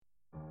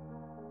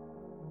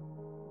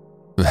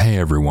Hey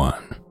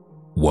everyone,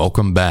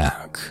 welcome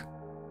back.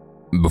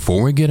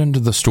 Before we get into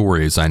the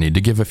stories, I need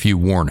to give a few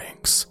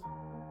warnings.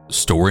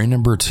 Story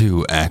number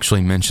 2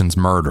 actually mentions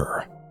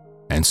murder,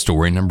 and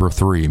story number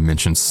 3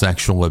 mentions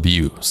sexual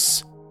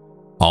abuse.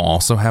 I'll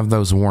also have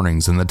those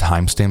warnings in the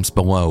timestamps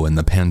below in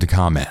the pinned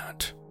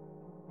comment.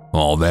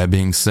 All that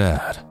being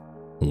said,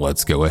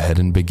 let's go ahead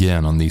and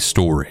begin on these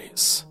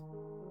stories.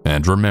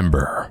 And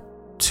remember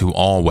to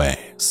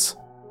always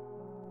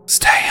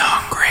stay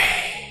hungry.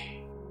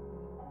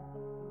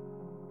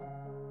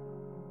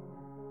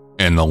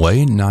 In the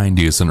late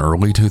 90s and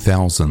early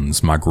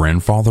 2000s, my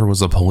grandfather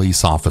was a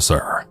police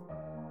officer.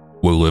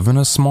 We live in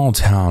a small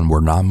town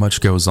where not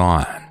much goes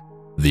on.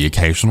 The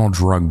occasional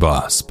drug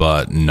bust,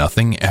 but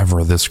nothing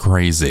ever this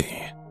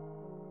crazy.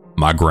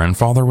 My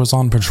grandfather was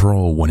on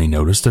patrol when he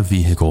noticed a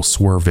vehicle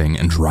swerving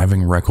and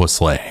driving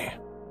recklessly.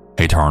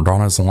 He turned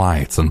on his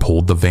lights and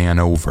pulled the van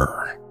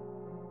over.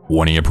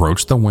 When he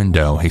approached the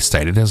window, he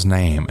stated his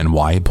name and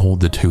why he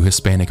pulled the 2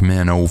 Hispanic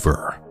men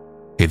over.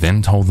 He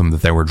then told them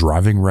that they were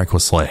driving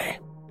recklessly,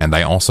 and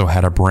they also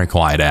had a brake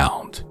light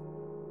out.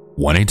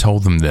 When he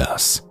told them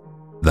this,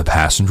 the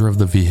passenger of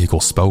the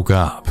vehicle spoke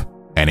up,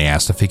 and he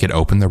asked if he could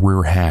open the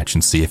rear hatch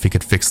and see if he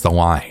could fix the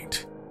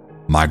light.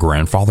 My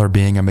grandfather,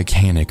 being a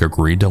mechanic,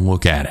 agreed to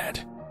look at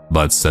it,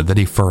 but said that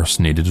he first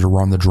needed to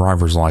run the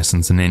driver's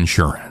license and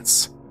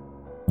insurance.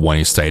 When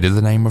he stated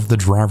the name of the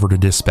driver to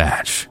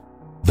dispatch,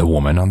 the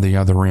woman on the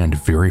other end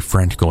very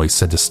frantically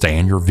said to stay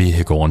in your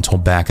vehicle until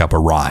backup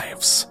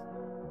arrives.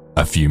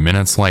 A few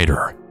minutes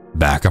later,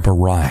 backup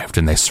arrived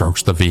and they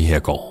searched the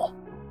vehicle.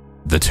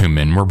 The 2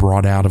 men were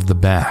brought out of the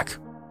back,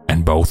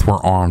 and both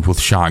were armed with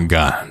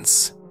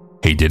shotguns.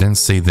 He didn't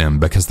see them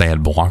because they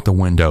had blocked the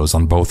windows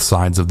on both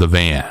sides of the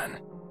van.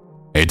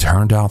 It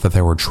turned out that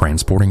they were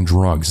transporting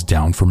drugs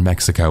down from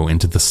Mexico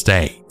into the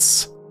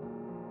States.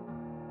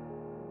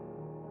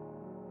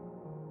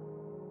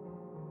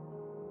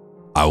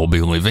 I will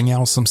be leaving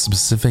out some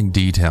specific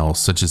details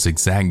such as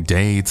exact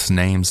dates,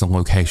 names, and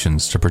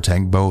locations to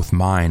protect both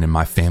mine and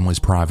my family's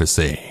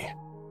privacy.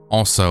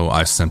 Also,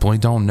 I simply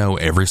don't know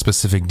every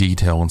specific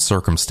detail and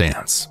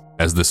circumstance,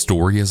 as the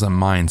story isn't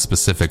mine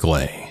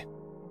specifically.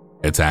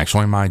 It's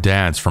actually my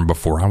dad's from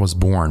before I was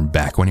born,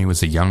 back when he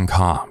was a young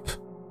cop,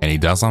 and he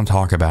doesn't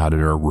talk about it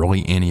or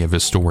really any of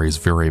his stories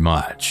very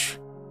much.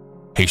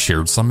 He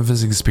shared some of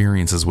his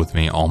experiences with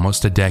me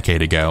almost a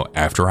decade ago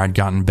after I'd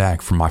gotten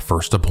back from my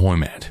first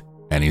deployment,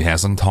 and he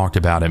hasn't talked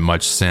about it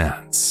much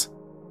since.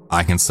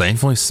 I can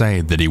safely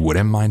say that he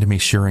wouldn't mind me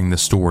sharing the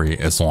story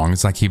as long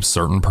as I keep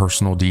certain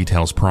personal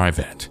details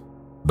private,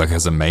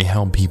 because it may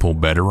help people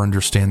better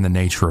understand the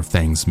nature of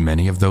things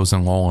many of those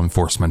in law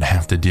enforcement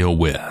have to deal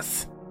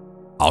with.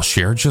 I'll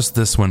share just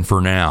this one for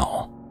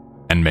now,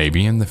 and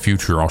maybe in the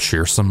future I'll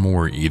share some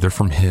more either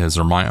from his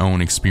or my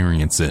own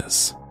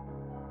experiences.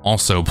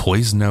 Also,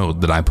 please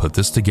note that I put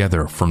this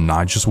together from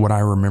not just what I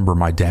remember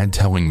my dad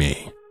telling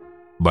me,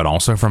 but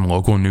also from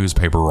local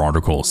newspaper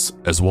articles,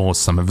 as well as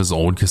some of his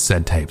old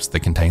cassette tapes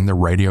that contain the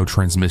radio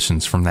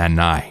transmissions from that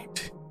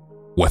night.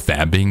 With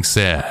that being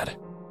said,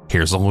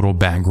 here's a little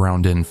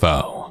background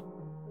info.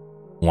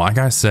 Like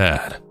I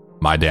said,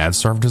 my dad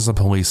served as a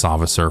police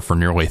officer for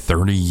nearly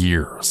 30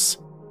 years.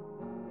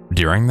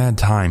 During that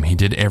time, he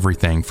did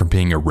everything from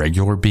being a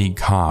regular beat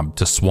cop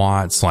to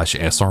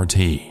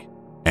SWAT/SRT,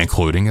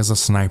 including as a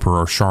sniper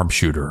or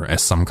sharpshooter,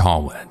 as some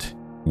call it,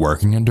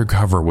 working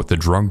undercover with the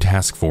Drug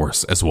Task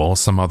Force as well as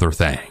some other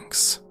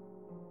things.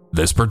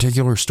 This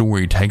particular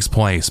story takes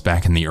place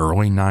back in the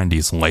early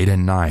 90s late at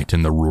night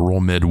in the rural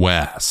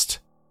Midwest.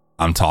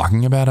 I'm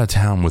talking about a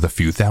town with a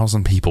few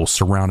thousand people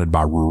surrounded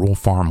by rural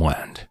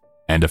farmland,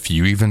 and a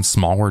few even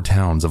smaller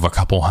towns of a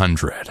couple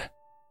hundred.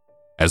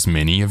 As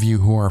many of you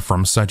who are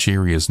from such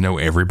areas know,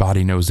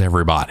 everybody knows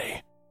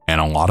everybody,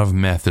 and a lot of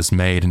meth is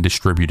made and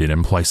distributed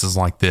in places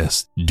like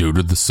this due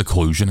to the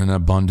seclusion and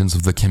abundance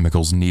of the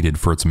chemicals needed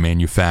for its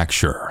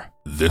manufacture.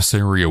 This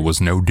area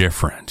was no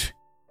different.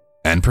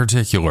 In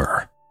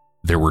particular,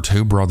 there were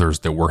 2 brothers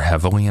that were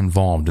heavily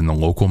involved in the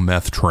local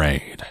meth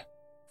trade.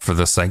 For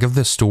the sake of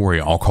this story,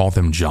 I'll call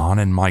them John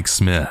and Mike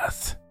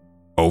Smith.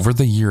 Over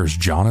the years,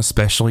 John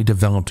especially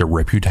developed a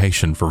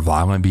reputation for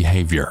violent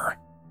behavior,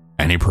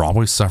 and he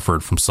probably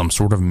suffered from some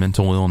sort of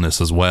mental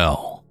illness as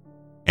well.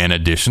 In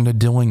addition to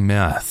dealing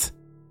meth,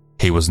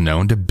 he was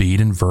known to beat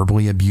and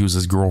verbally abuse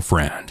his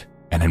girlfriend,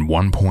 and at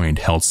one point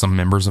held some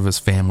members of his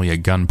family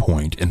at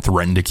gunpoint and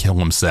threatened to kill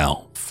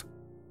himself.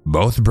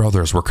 Both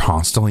brothers were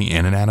constantly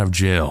in and out of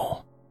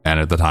jail, and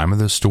at the time of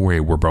this story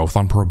were both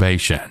on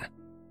probation,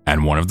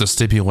 and one of the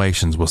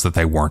stipulations was that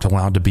they weren't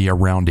allowed to be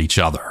around each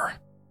other.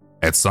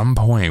 At some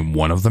point,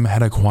 one of them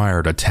had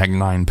acquired a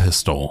Tec-9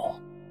 pistol.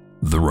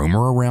 The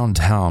rumor around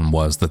town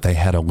was that they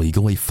had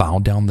illegally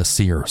filed down the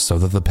sear so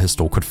that the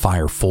pistol could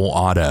fire full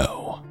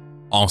auto.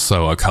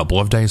 Also, a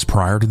couple of days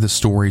prior to the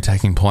story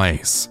taking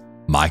place,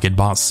 Mike had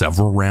bought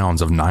several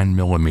rounds of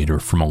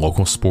 9mm from a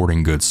local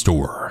sporting goods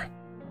store.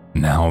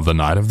 Now, the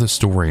night of the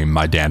story,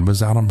 my dad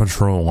was out on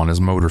patrol on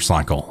his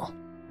motorcycle.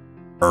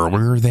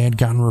 Earlier, they had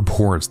gotten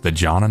reports that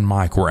John and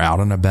Mike were out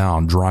and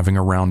about driving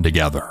around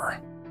together.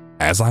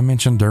 As I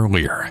mentioned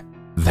earlier,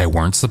 they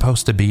weren't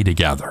supposed to be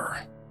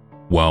together.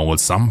 Well, at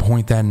some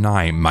point that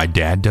night, my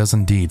dad does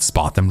indeed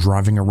spot them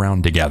driving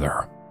around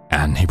together,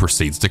 and he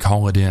proceeds to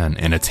call it in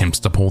and attempts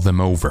to pull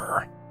them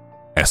over.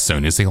 As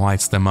soon as he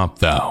lights them up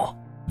though,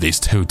 these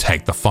two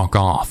take the fuck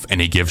off and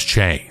he gives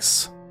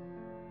chase.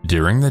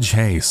 During the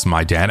chase,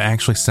 my dad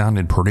actually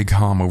sounded pretty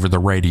calm over the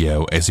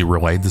radio as he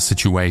relayed the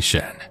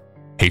situation.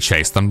 He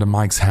chased them to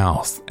Mike's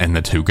house and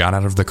the two got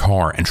out of the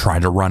car and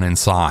tried to run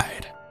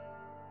inside.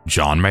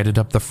 John made it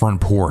up the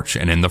front porch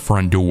and in the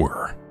front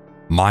door.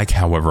 Mike,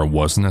 however,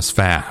 wasn't as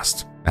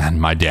fast, and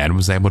my dad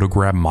was able to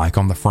grab Mike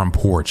on the front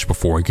porch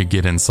before he could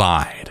get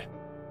inside.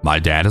 My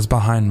dad is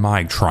behind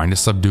Mike trying to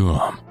subdue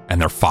him,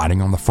 and they're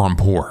fighting on the front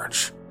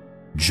porch.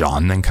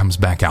 John then comes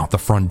back out the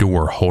front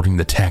door holding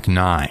the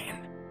Tech-9.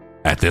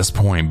 At this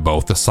point,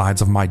 both the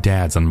sides of my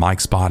dad's and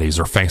Mike's bodies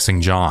are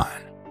facing John.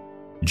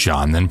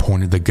 John then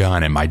pointed the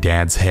gun at my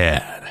dad's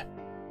head.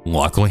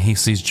 Luckily, he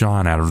sees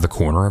John out of the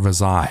corner of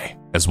his eye,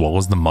 as well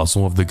as the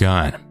muzzle of the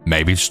gun,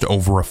 maybe just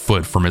over a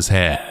foot from his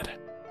head.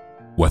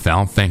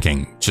 Without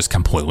thinking, just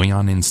completely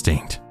on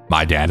instinct,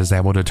 my dad is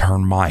able to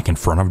turn Mike in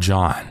front of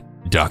John,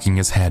 ducking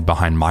his head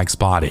behind Mike's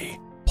body,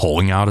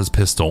 pulling out his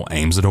pistol,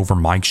 aims it over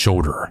Mike's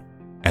shoulder,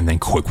 and then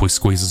quickly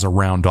squeezes a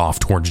round off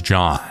towards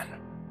John.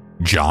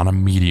 John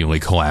immediately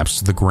collapsed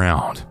to the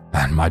ground,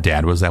 and my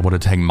dad was able to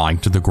take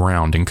Mike to the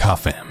ground and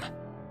cuff him.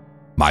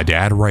 My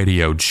dad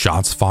radioed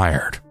shots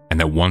fired, and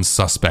that one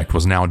suspect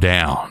was now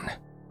down.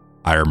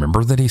 I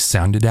remember that he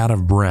sounded out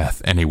of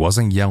breath and he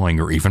wasn't yelling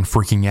or even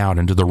freaking out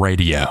into the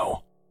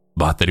radio,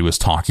 but that he was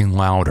talking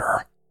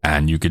louder,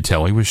 and you could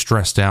tell he was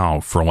stressed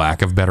out for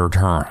lack of better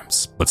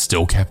terms, but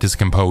still kept his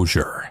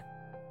composure.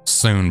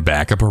 Soon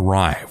backup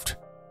arrived,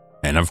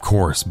 and of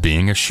course,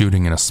 being a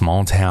shooting in a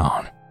small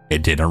town,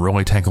 it didn't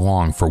really take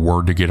long for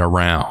word to get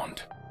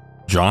around.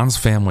 John's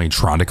family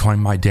tried to claim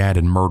my dad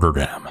had murdered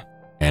him,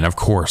 and of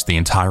course the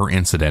entire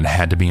incident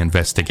had to be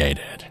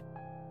investigated.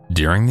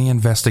 During the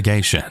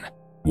investigation,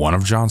 one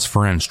of John's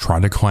friends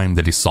tried to claim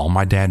that he saw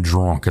my dad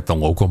drunk at the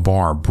local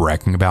bar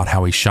bragging about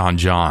how he shot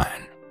John.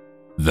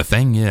 The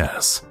thing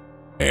is,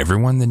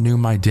 everyone that knew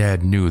my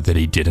dad knew that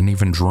he didn't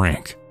even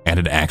drink and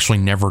had actually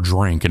never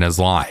drank in his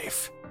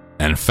life.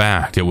 In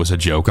fact, it was a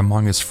joke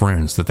among his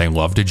friends that they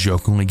loved to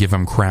jokingly give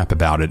him crap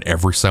about it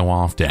every so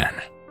often.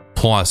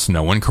 Plus,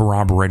 no one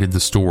corroborated the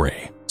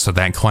story, so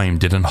that claim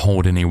didn't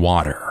hold any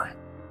water.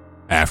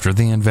 After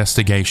the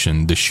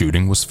investigation, the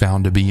shooting was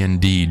found to be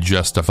indeed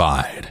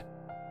justified.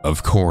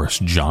 Of course,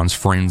 John's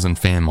friends and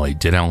family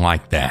didn't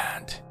like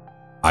that.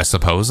 I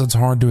suppose it's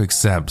hard to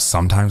accept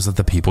sometimes that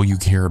the people you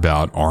care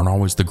about aren't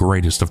always the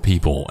greatest of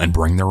people and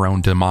bring their own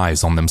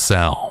demise on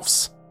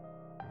themselves.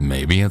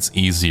 Maybe it's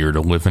easier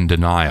to live in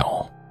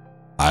denial.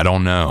 I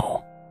don't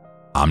know.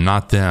 I'm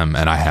not them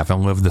and I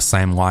haven't lived the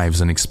same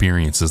lives and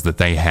experiences that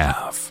they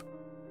have.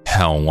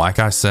 Hell, like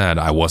I said,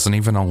 I wasn't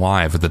even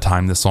alive at the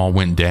time this all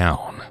went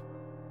down.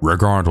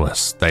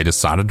 Regardless, they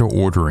decided to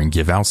order and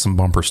give out some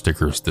bumper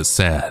stickers that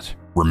said,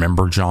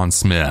 "Remember John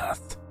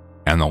Smith,"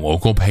 and the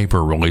local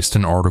paper released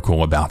an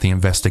article about the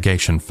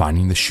investigation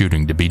finding the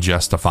shooting to be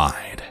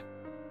justified.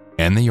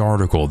 In the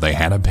article, they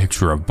had a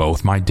picture of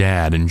both my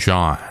dad and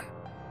John.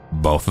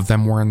 Both of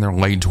them were in their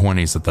late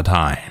 20s at the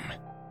time.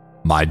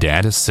 My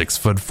dad is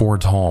 6'4"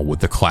 tall with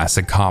the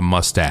classic cop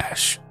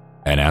mustache,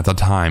 and at the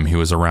time he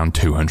was around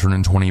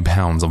 220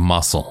 pounds of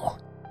muscle.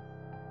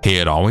 He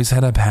had always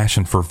had a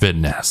passion for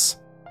fitness,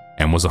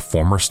 and was a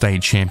former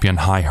state champion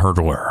high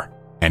hurdler,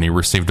 and he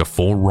received a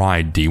full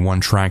ride D1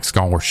 track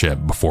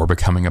scholarship before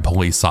becoming a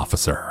police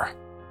officer.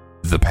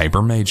 The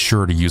paper made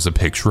sure to use a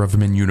picture of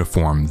him in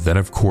uniform that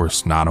of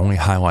course not only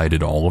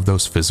highlighted all of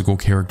those physical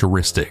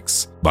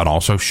characteristics, but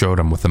also showed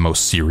him with the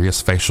most serious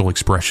facial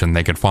expression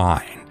they could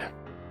find.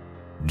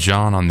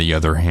 John, on the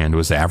other hand,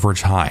 was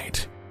average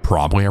height,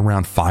 probably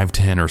around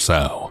 5'10" or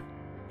so.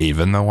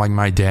 Even though, like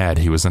my dad,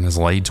 he was in his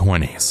late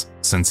 20s,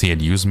 since he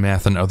had used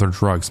meth and other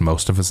drugs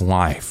most of his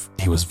life,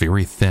 he was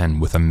very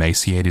thin with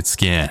emaciated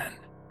skin.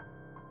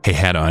 He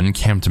had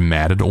unkempt,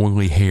 matted,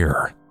 oily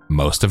hair.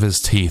 Most of his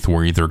teeth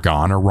were either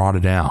gone or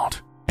rotted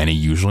out, and he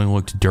usually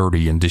looked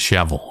dirty and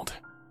disheveled.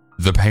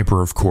 The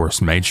paper, of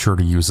course, made sure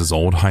to use his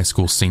old high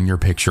school senior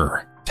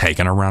picture,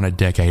 taken around a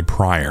decade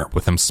prior,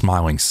 with him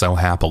smiling so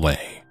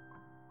happily.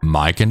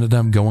 Mike ended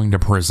up going to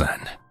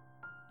prison.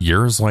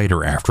 Years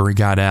later, after he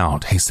got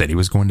out, he said he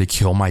was going to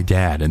kill my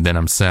dad and then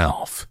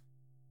himself.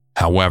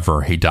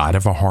 However, he died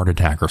of a heart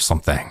attack or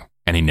something,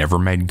 and he never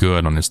made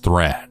good on his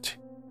threat.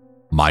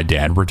 My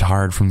dad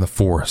retired from the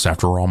force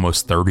after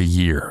almost 30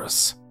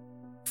 years.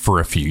 For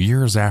a few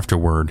years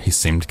afterward, he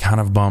seemed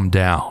kind of bummed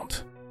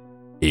out.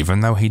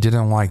 Even though he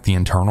didn't like the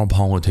internal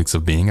politics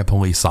of being a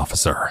police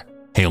officer,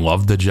 he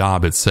loved the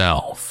job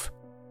itself.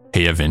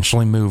 He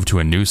eventually moved to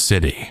a new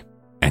city,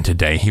 and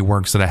today he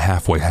works at a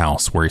halfway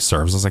house where he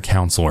serves as a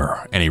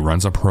counselor and he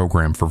runs a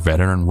program for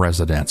veteran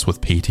residents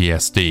with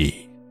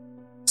PTSD.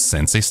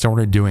 Since he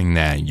started doing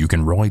that, you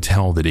can really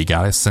tell that he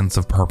got his sense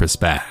of purpose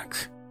back.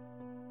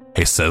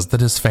 He says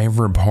that his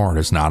favorite part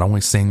is not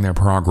only seeing their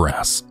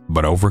progress,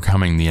 but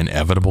overcoming the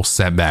inevitable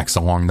setbacks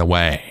along the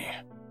way.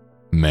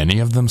 Many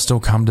of them still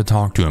come to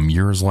talk to him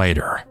years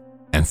later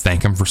and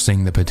thank him for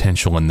seeing the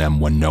potential in them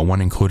when no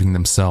one, including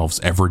themselves,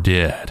 ever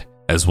did,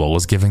 as well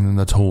as giving them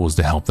the tools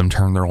to help them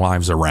turn their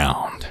lives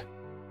around.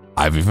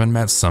 I've even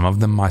met some of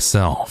them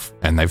myself,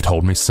 and they've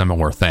told me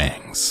similar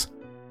things.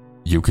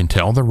 You can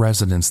tell the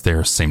residents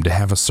there seem to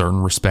have a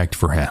certain respect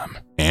for him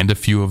and a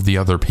few of the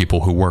other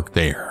people who work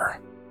there.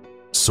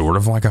 Sort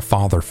of like a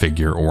father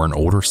figure or an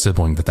older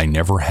sibling that they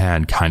never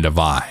had kind of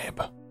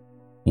vibe.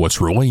 What's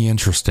really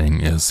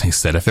interesting is he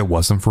said if it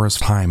wasn't for his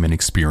time and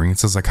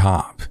experience as a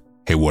cop,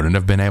 he wouldn't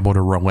have been able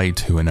to relate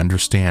to and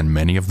understand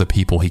many of the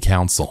people he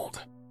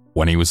counseled.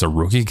 When he was a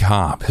rookie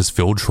cop, his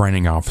field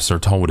training officer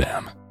told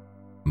him,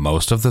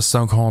 "Most of the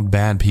so-called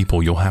bad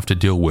people you'll have to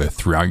deal with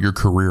throughout your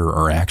career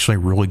are actually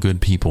really good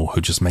people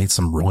who just made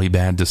some really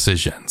bad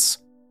decisions.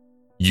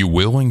 You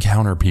will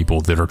encounter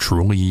people that are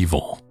truly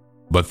evil,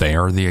 but they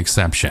are the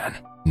exception,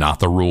 not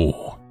the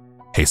rule."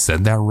 He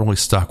said that really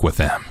stuck with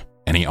him,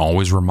 and he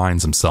always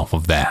reminds himself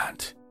of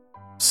that.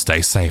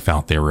 Stay safe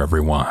out there,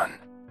 everyone.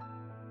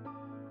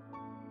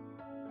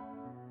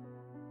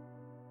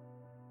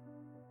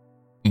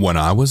 When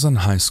I was in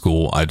high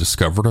school, I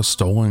discovered a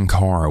stolen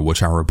car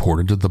which I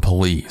reported to the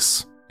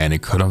police, and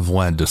it could have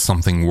led to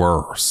something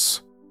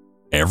worse.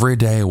 Every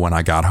day when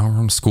I got home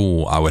from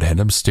school, I would head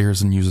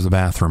upstairs and use the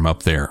bathroom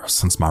up there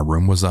since my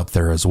room was up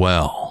there as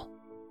well.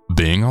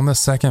 Being on the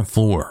second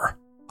floor,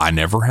 I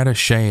never had a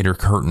shade or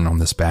curtain on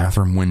this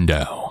bathroom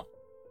window.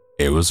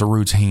 It was a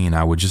routine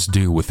I would just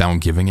do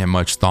without giving it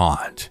much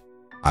thought.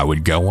 I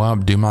would go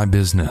up, do my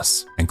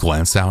business, and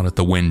glance out at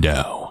the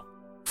window.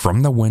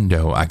 From the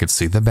window, I could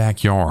see the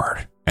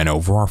backyard and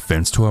over our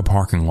fence to a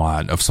parking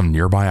lot of some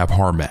nearby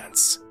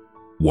apartments.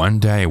 One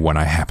day when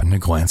I happened to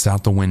glance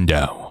out the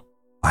window,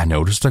 I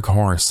noticed a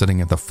car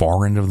sitting at the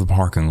far end of the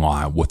parking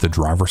lot with the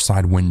driver's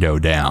side window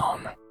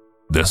down.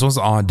 This was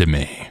odd to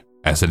me,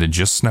 as it had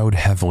just snowed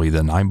heavily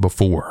the night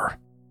before,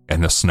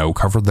 and the snow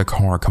covered the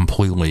car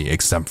completely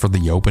except for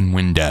the open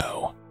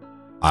window.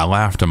 I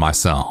laughed to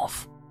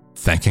myself,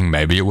 thinking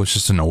maybe it was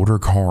just an older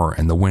car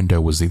and the window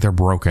was either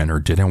broken or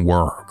didn't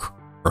work,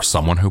 or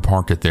someone who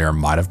parked it there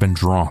might have been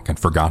drunk and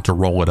forgot to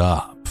roll it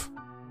up.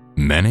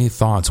 Many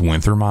thoughts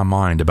went through my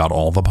mind about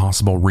all the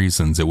possible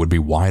reasons it would be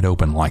wide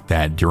open like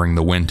that during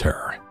the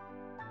winter.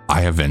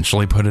 I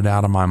eventually put it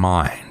out of my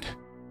mind.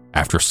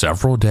 After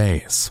several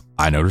days,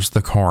 I noticed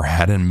the car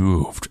hadn't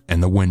moved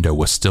and the window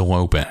was still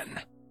open.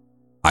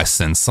 I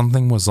sensed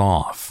something was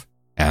off,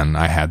 and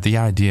I had the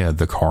idea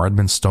the car had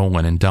been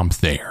stolen and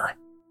dumped there.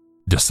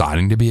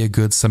 Deciding to be a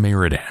good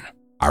Samaritan,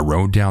 I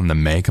wrote down the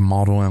make,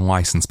 model, and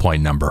license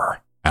plate number,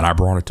 and I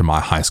brought it to my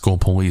high school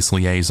police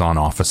liaison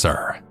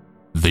officer.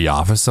 The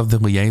office of the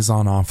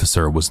liaison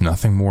officer was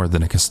nothing more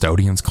than a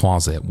custodian's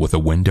closet with a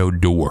windowed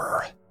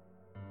door.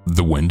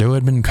 The window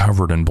had been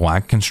covered in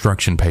black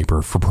construction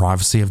paper for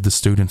privacy of the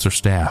students or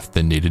staff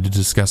that needed to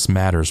discuss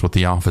matters with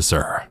the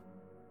officer.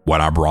 When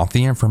I brought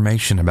the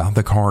information about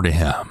the car to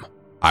him,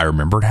 I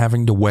remembered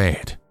having to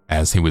wait,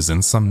 as he was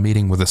in some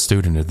meeting with a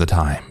student at the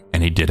time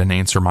and he didn't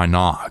answer my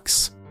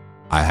knocks.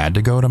 I had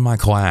to go to my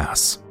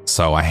class,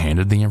 so I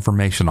handed the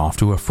information off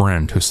to a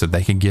friend who said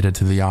they could get it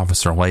to the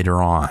officer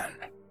later on.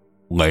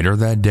 Later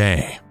that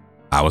day,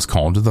 I was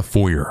called to the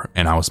foyer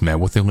and I was met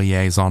with a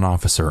liaison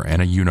officer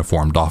and a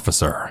uniformed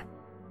officer.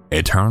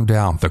 It turned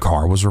out the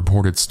car was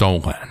reported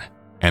stolen,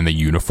 and the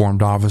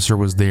uniformed officer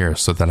was there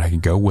so that I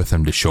could go with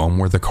him to show him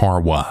where the car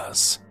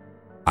was.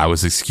 I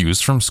was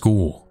excused from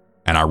school,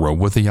 and I rode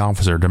with the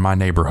officer to my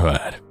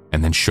neighborhood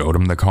and then showed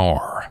him the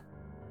car.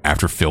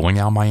 After filling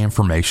out my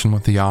information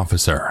with the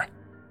officer,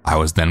 I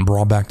was then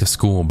brought back to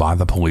school by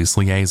the police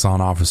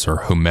liaison officer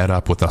who met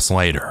up with us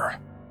later.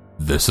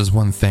 This is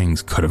when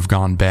things could have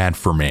gone bad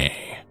for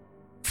me.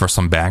 For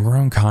some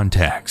background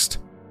context,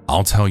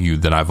 I'll tell you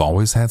that I've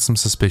always had some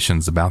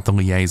suspicions about the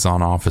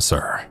liaison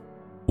officer.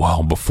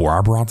 Well, before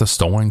I brought the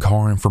stolen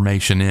car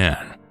information in,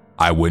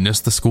 I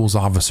witnessed the school's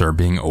officer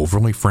being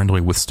overly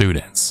friendly with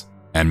students,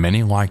 and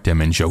many liked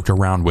him and joked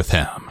around with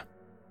him.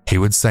 He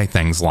would say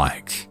things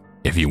like,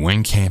 "If you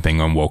went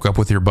camping and woke up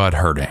with your butt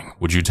hurting,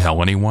 would you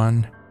tell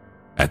anyone?"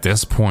 At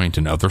this point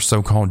and other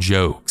so-called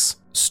jokes,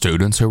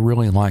 students who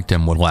really liked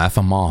him would laugh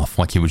him off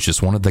like he was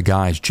just one of the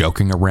guys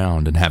joking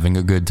around and having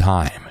a good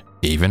time,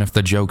 even if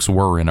the jokes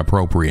were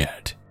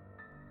inappropriate.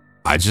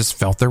 I just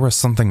felt there was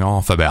something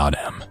off about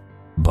him,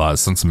 but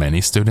since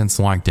many students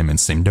liked him and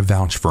seemed to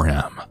vouch for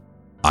him,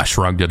 I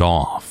shrugged it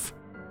off.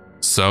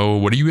 "So,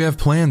 what do you have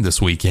planned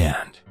this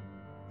weekend?"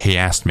 he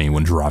asked me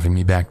when driving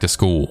me back to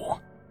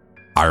school.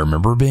 I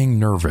remember being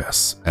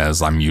nervous,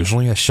 as I'm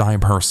usually a shy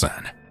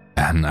person,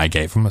 and I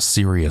gave him a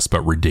serious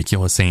but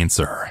ridiculous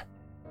answer.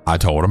 I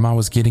told him I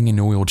was getting an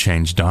oil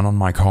change done on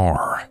my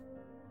car.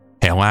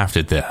 He laughed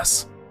at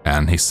this,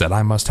 and he said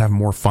I must have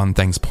more fun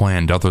things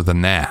planned other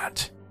than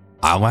that.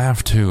 I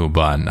laughed too,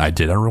 but I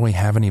didn't really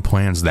have any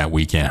plans that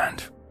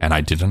weekend, and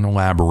I didn't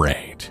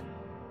elaborate.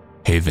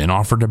 He then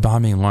offered to buy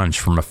me lunch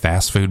from a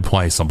fast food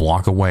place a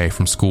block away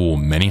from school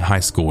many high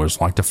schoolers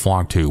like to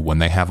flock to when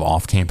they have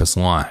off-campus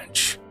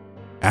lunch.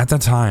 At the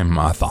time,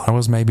 I thought it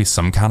was maybe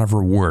some kind of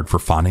reward for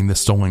finding the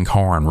stolen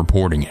car and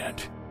reporting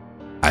it.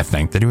 I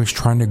think that he was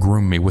trying to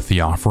groom me with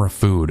the offer of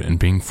food and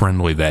being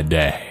friendly that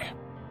day.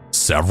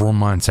 Several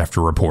months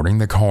after reporting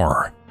the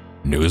car,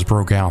 news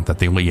broke out that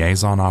the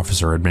liaison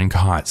officer had been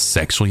caught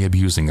sexually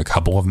abusing a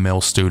couple of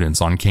male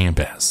students on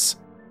campus.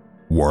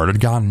 Word had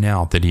gotten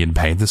out that he had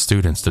paid the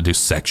students to do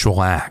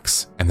sexual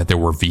acts and that there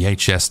were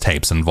VHS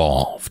tapes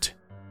involved.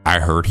 I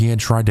heard he had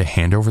tried to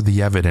hand over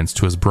the evidence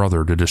to his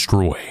brother to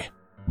destroy,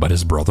 but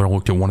his brother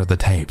looked at one of the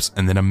tapes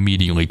and then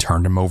immediately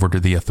turned him over to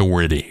the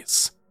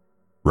authorities.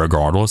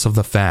 Regardless of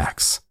the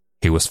facts,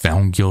 he was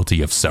found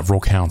guilty of several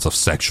counts of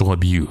sexual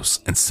abuse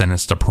and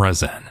sentenced to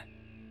prison.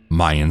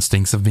 My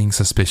instincts of being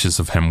suspicious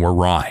of him were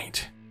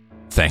right.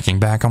 Thinking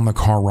back on the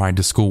car ride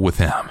to school with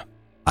him,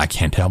 I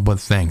can't help but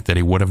think that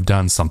he would have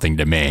done something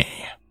to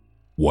me.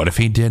 What if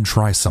he did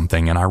try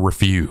something and I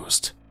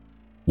refused?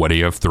 Would he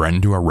have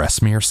threatened to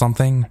arrest me or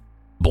something?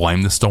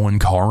 Blame the stolen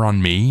car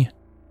on me?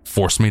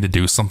 Force me to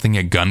do something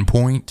at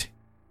gunpoint?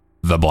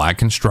 The black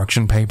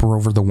construction paper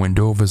over the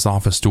window of his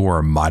office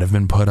door might have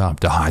been put up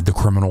to hide the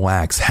criminal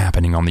acts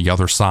happening on the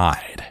other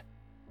side.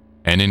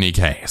 In any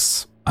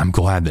case, I'm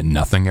glad that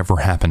nothing ever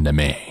happened to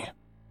me.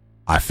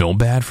 I feel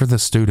bad for the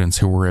students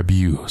who were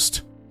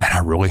abused, and I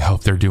really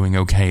hope they're doing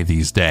okay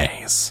these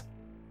days.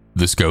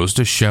 This goes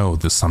to show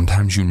that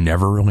sometimes you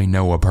never really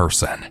know a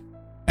person,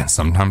 and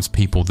sometimes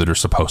people that are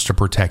supposed to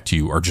protect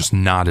you are just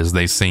not as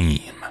they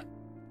seem.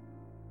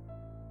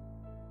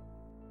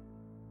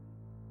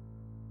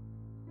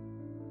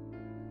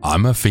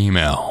 I'm a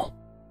female,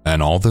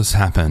 and all this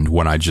happened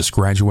when I just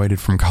graduated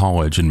from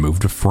college and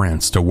moved to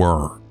France to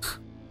work.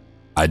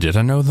 I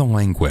didn't know the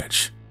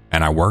language,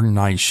 and I worked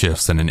night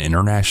shifts in an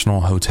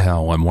international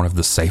hotel in one of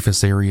the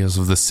safest areas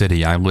of the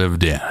city I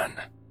lived in.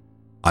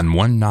 On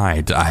one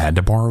night, I had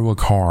to borrow a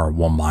car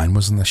while mine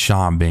was in the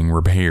shop being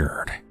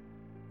repaired.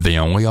 The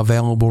only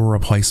available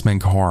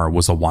replacement car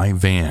was a white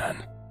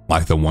van,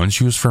 like the ones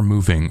used for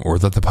moving or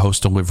that the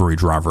post delivery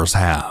drivers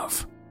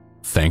have.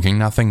 Thinking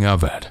nothing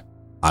of it,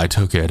 I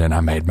took it and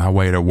I made my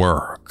way to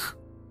work.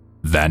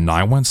 That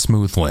night went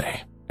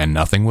smoothly, and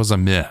nothing was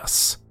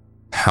amiss.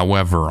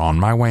 However, on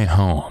my way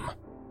home,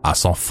 I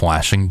saw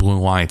flashing blue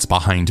lights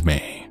behind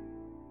me.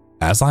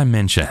 As I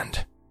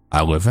mentioned,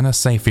 I live in a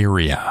safe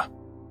area,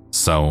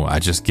 so I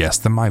just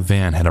guessed that my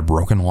van had a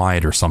broken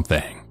light or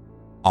something.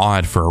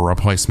 Odd for a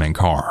replacement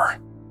car,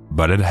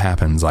 but it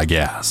happens, I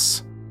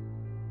guess.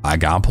 I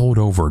got pulled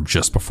over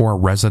just before a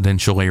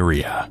residential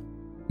area,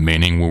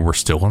 meaning we were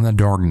still in the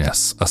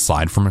darkness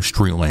aside from a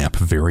street lamp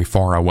very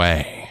far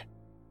away.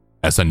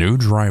 As a new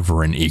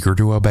driver and eager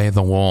to obey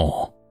the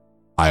law,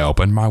 I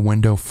opened my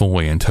window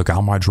fully and took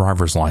out my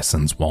driver's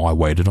license while I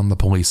waited on the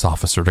police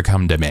officer to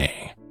come to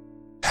me.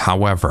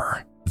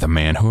 However, the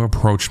man who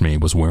approached me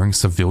was wearing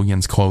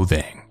civilian's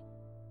clothing.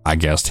 I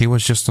guessed he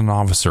was just an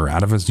officer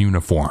out of his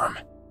uniform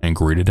and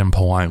greeted him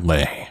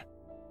politely.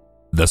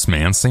 This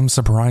man seemed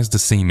surprised to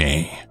see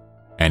me,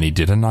 and he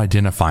didn't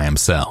identify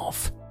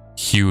himself.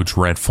 Huge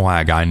red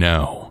flag, I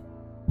know,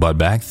 but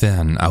back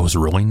then I was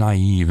really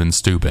naive and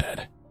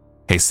stupid.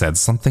 He said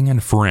something in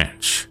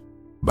French,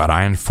 but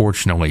I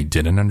unfortunately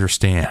didn't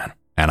understand,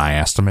 and I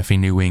asked him if he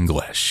knew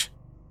English.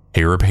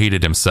 He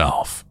repeated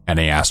himself, and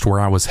he asked where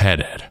I was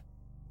headed.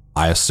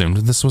 I assumed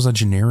this was a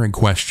generic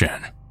question,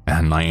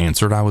 and I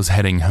answered I was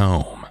heading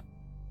home.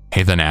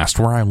 He then asked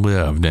where I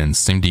lived and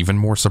seemed even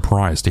more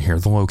surprised to hear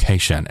the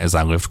location as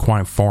I lived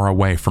quite far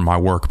away from my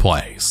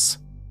workplace.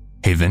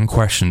 He then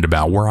questioned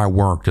about where I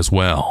worked as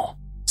well,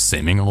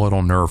 seeming a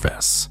little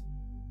nervous.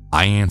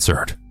 I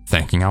answered,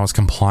 thinking I was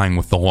complying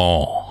with the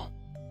law.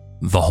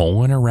 The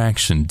whole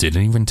interaction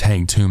didn't even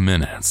take 2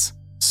 minutes,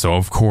 so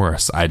of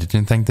course I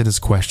didn't think that his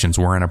questions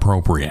were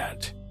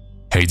inappropriate.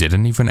 He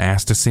didn't even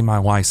ask to see my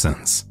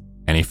license,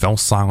 and he fell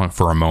silent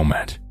for a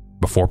moment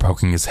before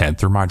poking his head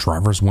through my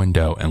driver's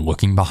window and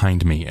looking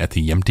behind me at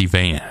the empty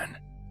van.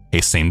 He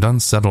seemed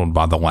unsettled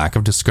by the lack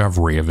of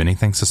discovery of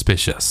anything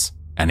suspicious,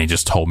 and he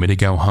just told me to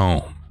go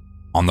home.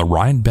 On the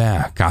ride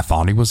back, I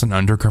thought he was an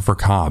undercover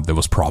cop that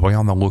was probably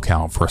on the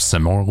lookout for a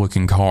similar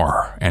looking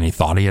car, and he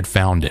thought he had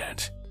found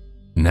it.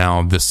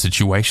 Now, this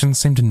situation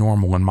seemed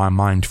normal in my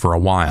mind for a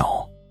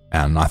while,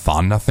 and I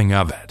thought nothing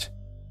of it,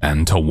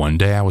 until one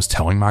day I was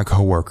telling my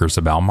coworkers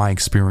about my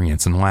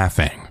experience and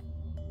laughing.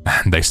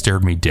 They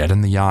stared me dead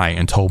in the eye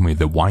and told me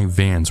that white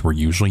vans were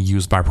usually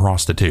used by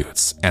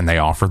prostitutes, and they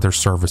offered their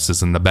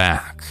services in the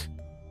back.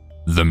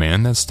 The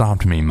man that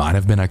stopped me might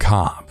have been a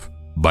cop,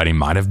 but he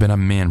might have been a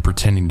man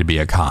pretending to be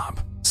a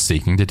cop,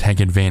 seeking to take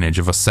advantage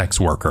of a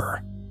sex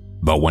worker.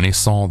 But when he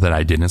saw that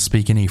I didn't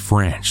speak any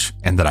French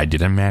and that I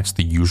didn't match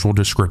the usual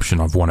description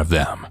of one of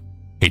them,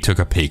 he took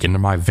a peek into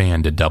my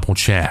van to double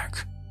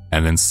check,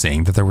 and then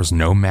seeing that there was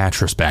no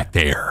mattress back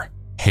there,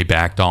 he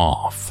backed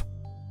off.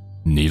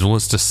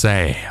 Needless to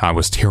say, I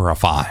was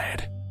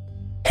terrified.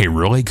 He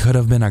really could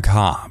have been a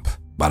cop,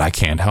 but I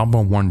can't help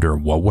but wonder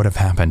what would have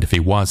happened if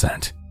he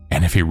wasn't,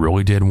 And if he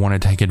really did want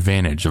to take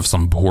advantage of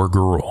some poor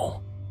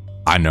girl,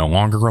 I no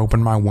longer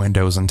open my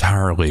windows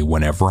entirely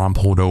whenever I'm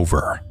pulled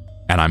over,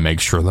 and I make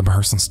sure the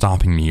person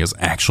stopping me is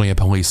actually a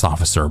police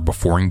officer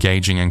before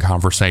engaging in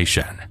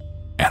conversation,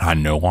 and I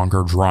no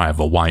longer drive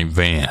a white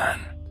van.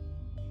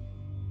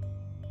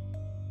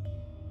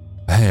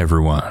 Hey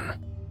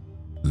everyone,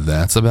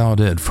 that's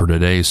about it for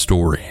today's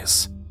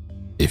stories.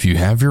 If you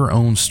have your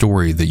own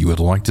story that you would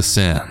like to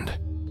send,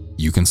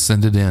 you can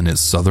send it in at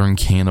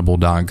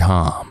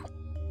southerncannibal.com,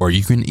 or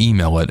you can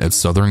email it at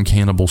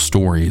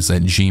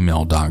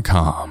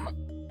southerncannibal.stories@gmail.com.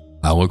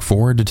 I look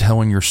forward to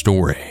telling your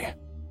story.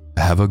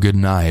 Have a good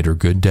night or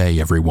good day,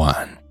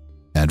 everyone,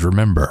 and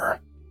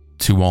remember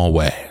to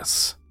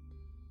always